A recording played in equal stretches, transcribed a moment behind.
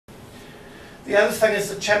The other thing is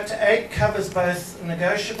that Chapter 8 covers both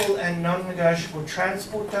negotiable and non-negotiable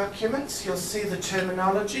transport documents. You'll see the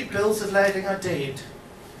terminology. Bills of lading are dead.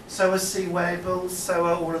 So are seaway bills, so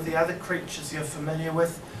are all of the other creatures you're familiar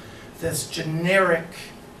with. This generic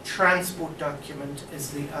transport document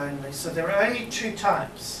is the only. So there are only two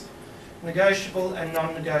types, negotiable and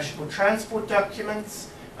non-negotiable transport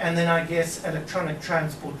documents, and then I guess electronic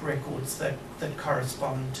transport records that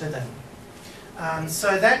correspond to them.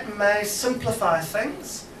 So that may simplify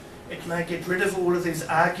things. It may get rid of all of these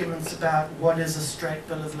arguments about what is a straight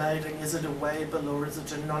bill of lading, is it a way bill or is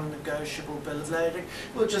it a non-negotiable bill of lading.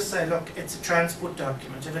 We'll just say, look, it's a transport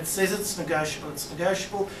document. If it says it's negotiable, it's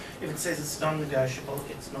negotiable. If it says it's non-negotiable,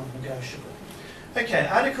 it's non-negotiable. Okay,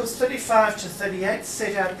 Articles 35 to 38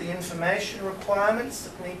 set out the information requirements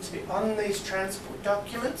that need to be on these transport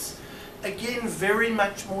documents. Again, very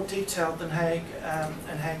much more detailed than Hague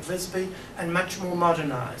and Hague-Visby, and much more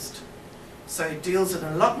modernised. So it deals in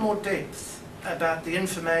a lot more depth about the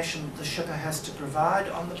information that the shipper has to provide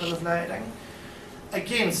on the bill of lading.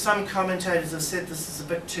 Again, some commentators have said this is a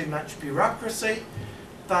bit too much bureaucracy,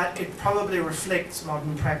 but it probably reflects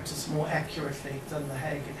modern practice more accurately than the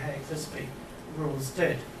Hague and Hague-Visby rules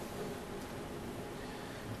did.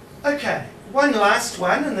 Okay, one last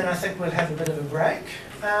one, and then I think we'll have a bit of a break.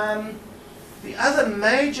 The other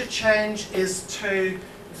major change is to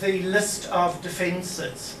the list of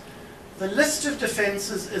defences. The list of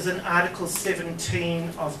defences is in Article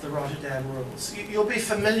 17 of the Rotterdam Rules. You'll be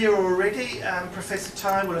familiar already. Professor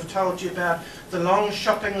Ty will have told you about the long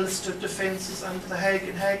shopping list of defences under the Hague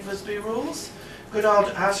and Hague-Visby rules. Good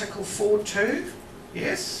old Article 4.2,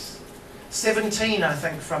 yes? 17, I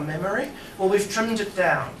think, from memory. Well, we've trimmed it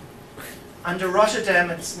down. Under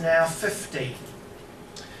Rotterdam, it's now 50.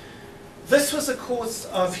 This was a cause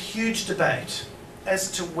of huge debate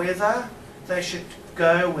as to whether they should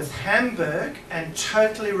go with Hamburg and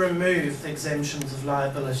totally remove the exemptions of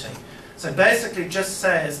liability. So basically just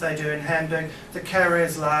say, as they do in Hamburg, the carrier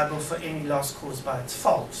is liable for any loss caused by its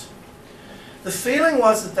fault. The feeling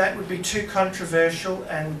was that that would be too controversial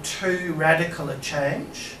and too radical a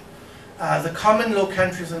change. The common law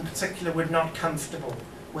countries in particular were not comfortable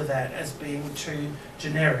with that as being too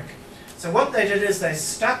generic. So what they did is they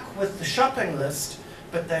stuck with the shopping list,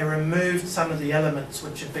 but they removed some of the elements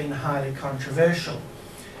which had been highly controversial.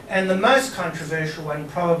 And the most controversial one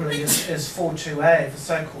probably is 4.2a, the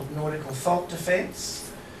so-called nautical fault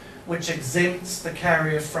defence, which exempts the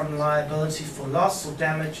carrier from liability for loss or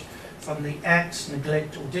damage from the act,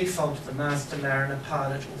 neglect or default of the master, mariner,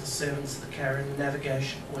 pilot or the servants of the carrier in the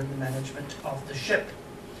navigation or in the management of the ship.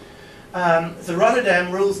 The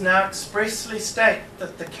Rotterdam Rules now expressly state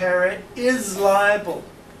that the carrier is liable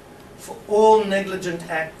for all negligent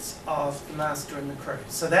acts of the master and the crew.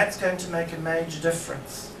 So that's going to make a major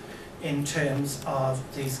difference in terms of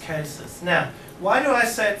these cases. Now, why do I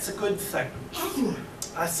say it's a good thing?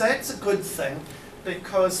 I say it's a good thing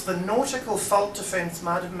because the nautical fault defence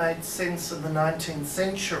might have made sense in the 19th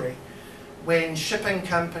century when shipping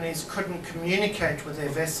companies couldn't communicate with their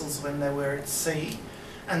vessels when they were at sea,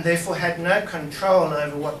 and therefore had no control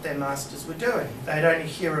over what their masters were doing. They'd only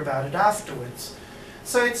hear about it afterwards.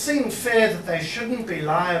 So it seemed fair that they shouldn't be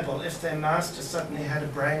liable if their master suddenly had a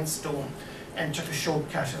brainstorm and took a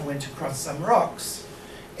shortcut and went across some rocks.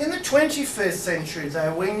 In the 21st century,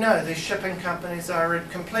 though, we know these shipping companies are in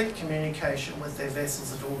complete communication with their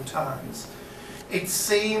vessels at all times. It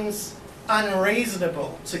seems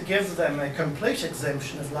unreasonable to give them a complete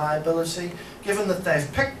exemption of liability, given that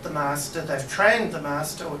they've picked the master, they've trained the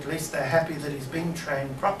master, or at least they're happy that he's been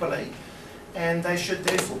trained properly, and they should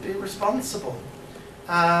therefore be responsible.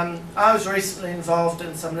 I was recently involved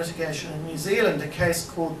in some litigation in New Zealand, a case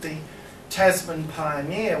called the Tasman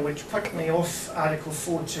Pioneer, which put me off Article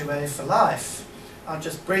 4.2a for life. I'll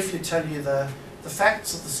just briefly tell you the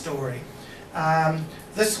facts of the story.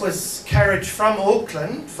 This was carriage from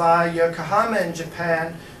Auckland via Yokohama in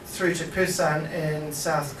Japan through to Busan in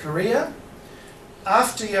South Korea.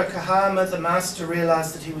 After Yokohama, the master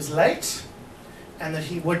realized that he was late and that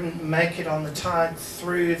he wouldn't make it on the tide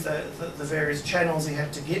through the various channels he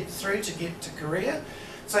had to get through to get to Korea.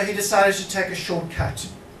 So he decided to take a shortcut.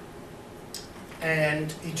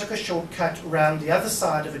 And he took a shortcut around the other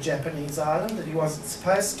side of a Japanese island that he wasn't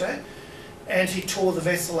supposed to, and he tore the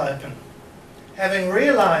vessel open. Having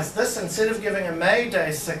realized this, instead of giving a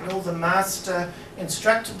mayday signal, the master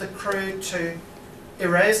instructed the crew to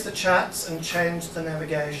erase the charts and change the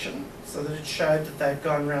navigation so that it showed that they'd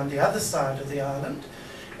gone around the other side of the island,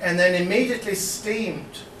 and then immediately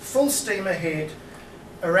steamed, full steam ahead,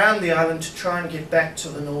 around the island to try and get back to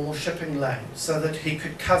the normal shipping lane so that he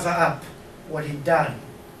could cover up what he'd done.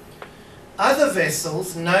 Other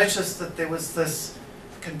vessels noticed that there was this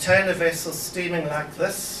container vessel steaming like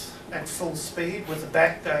this at full speed with the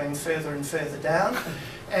back going further and further down,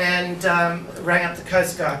 and rang up the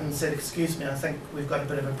Coast Guard and said, "Excuse me, I think we've got a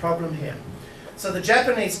bit of a problem here." So the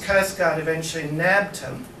Japanese Coast Guard eventually nabbed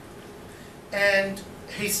him, and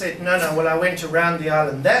he said, "No, well, I went around the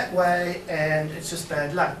island that way, and it's just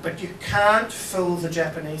bad luck." But you can't fool the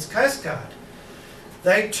Japanese Coast Guard.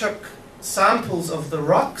 They took samples of the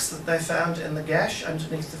rocks that they found in the gash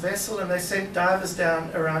underneath the vessel, and they sent divers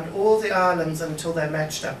down around all the islands until they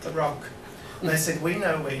matched up the rock. And they said, "We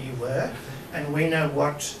know where you were, and we know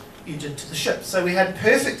what you did to the ship." So we had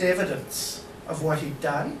perfect evidence of what he'd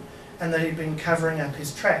done, and that he'd been covering up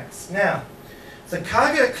his tracks. Now, the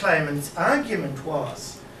cargo claimant's argument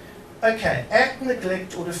was, okay, act,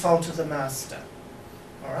 neglect, or default of the master.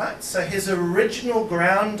 All right, so his original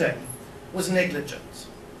grounding was negligent.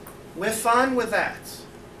 We're fine with that.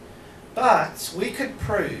 But we could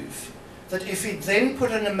prove that if he'd then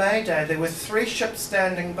put in a mayday, there were 3 ships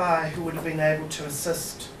standing by who would have been able to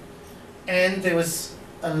assist. And there was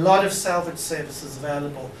a lot of salvage services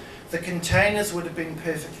available. The containers would have been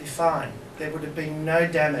perfectly fine. There would have been no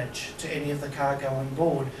damage to any of the cargo on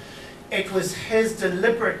board. It was his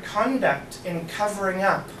deliberate conduct in covering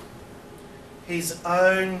up his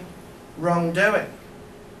own wrongdoing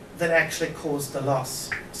that actually caused the loss.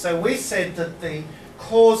 So we said that the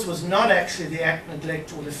cause was not actually the act,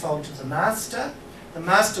 neglect, or default of the master. The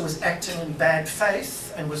master was acting in bad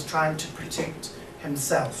faith and was trying to protect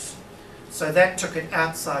himself. So that took it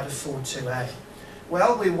outside of 4.2a.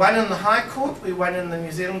 Well, we won in the High Court, we won in the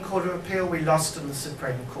New Zealand Court of Appeal, we lost in the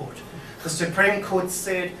Supreme Court. The Supreme Court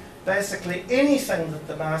said basically anything that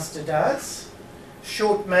the master does,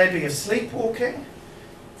 short maybe of sleepwalking,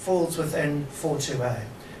 falls within 4.2a.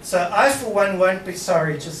 So I, for one, won't be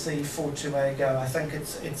sorry to see 4.2a go. I think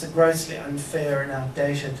it's a grossly unfair and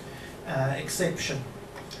outdated exception.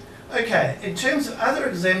 Okay, in terms of other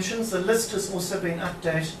exemptions, the list has also been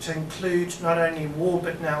updated to include not only war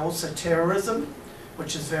but now also terrorism,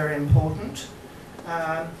 which is very important,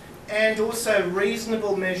 and also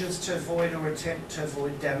reasonable measures to avoid or attempt to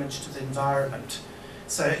avoid damage to the environment.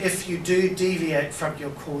 So if you do deviate from your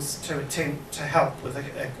course to attempt to help with a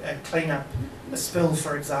clean-up, a spill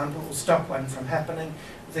for example, or stop one from happening,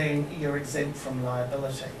 then you're exempt from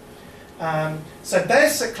liability. So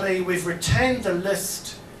basically we've retained the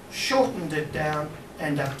list, shortened it down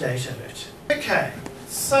and updated it. Okay,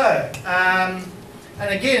 so, and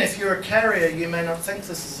again, if you're a carrier you may not think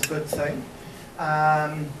this is a good thing.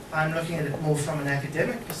 I'm looking at it more from an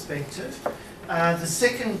academic perspective. The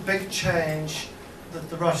second big change that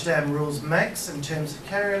the Rotterdam Rules makes in terms of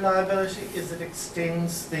carrier liability is it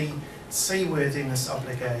extends the seaworthiness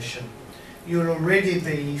obligation. You'll already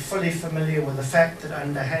be fully familiar with the fact that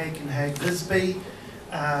under Hague and Hague-Visby,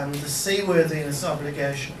 the seaworthiness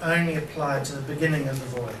obligation only applied to the beginning of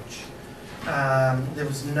the voyage. There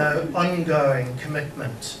was no ongoing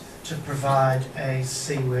commitment to provide a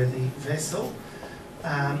seaworthy vessel.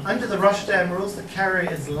 Under the Rotterdam Rules, the carrier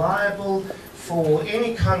is liable for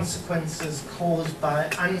any consequences caused by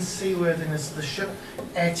unseaworthiness of the ship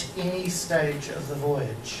at any stage of the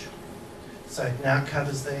voyage. So it now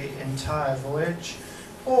covers the entire voyage,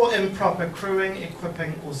 or improper crewing,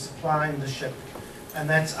 equipping or supplying the ship. And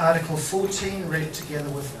that's Article 14 read together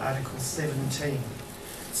with Article 17.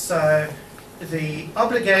 So the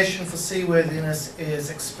obligation for seaworthiness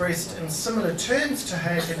is expressed in similar terms to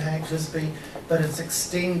Hague and Hague-Visby, but it's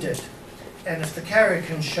extended. And if the carrier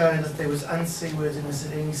can show that there was unseaworthiness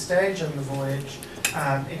at any stage in the voyage,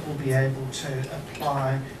 it will be able to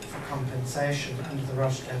apply for compensation under the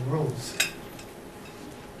Rotterdam Rules.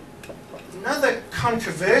 Another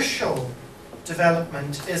controversial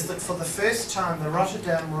development is that for the first time the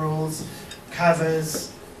Rotterdam Rules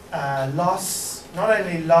covers loss, not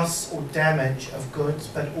only loss or damage of goods,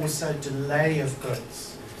 but also delay of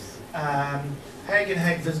goods. Hague and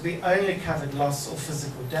Hague-Visby only covered loss or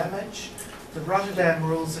physical damage. The Rotterdam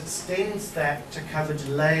Rules extends that to cover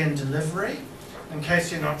delay and delivery. In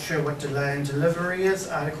case you're not sure what delay and delivery is,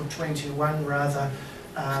 Article 21 rather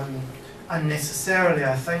unnecessarily,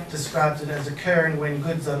 I think, describes it as occurring when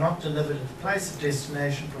goods are not delivered at the place of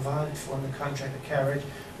destination provided for in the contract of carriage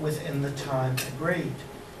within the time agreed.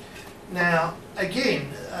 Now,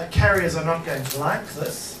 again, carriers are not going to like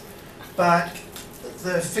this, but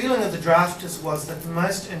the feeling of the drafters was that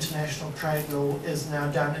most international trade law is now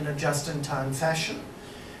done in a just-in-time fashion,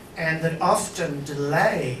 and that often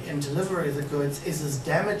delay in delivery of the goods is as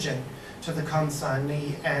damaging to the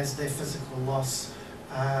consignee as their physical loss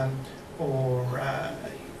or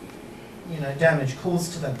damage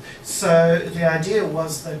caused to them. So the idea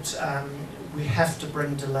was that we have to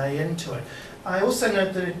bring delay into it. I also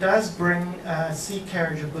note that it does bring sea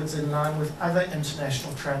carriage of goods in line with other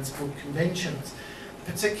international transport conventions,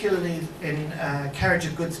 particularly in carriage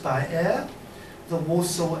of goods by air. The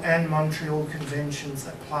Warsaw and Montreal conventions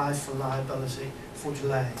apply for liability for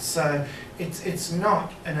delay. So it's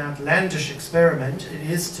not an outlandish experiment. It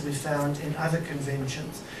is to be found in other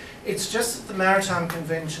conventions. It's just that the maritime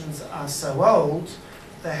conventions are so old,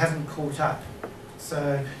 they haven't caught up.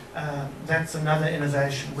 So that's another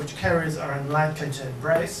innovation which carriers are unlikely to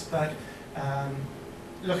embrace, but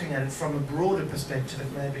looking at it from a broader perspective,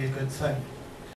 it may be a good thing.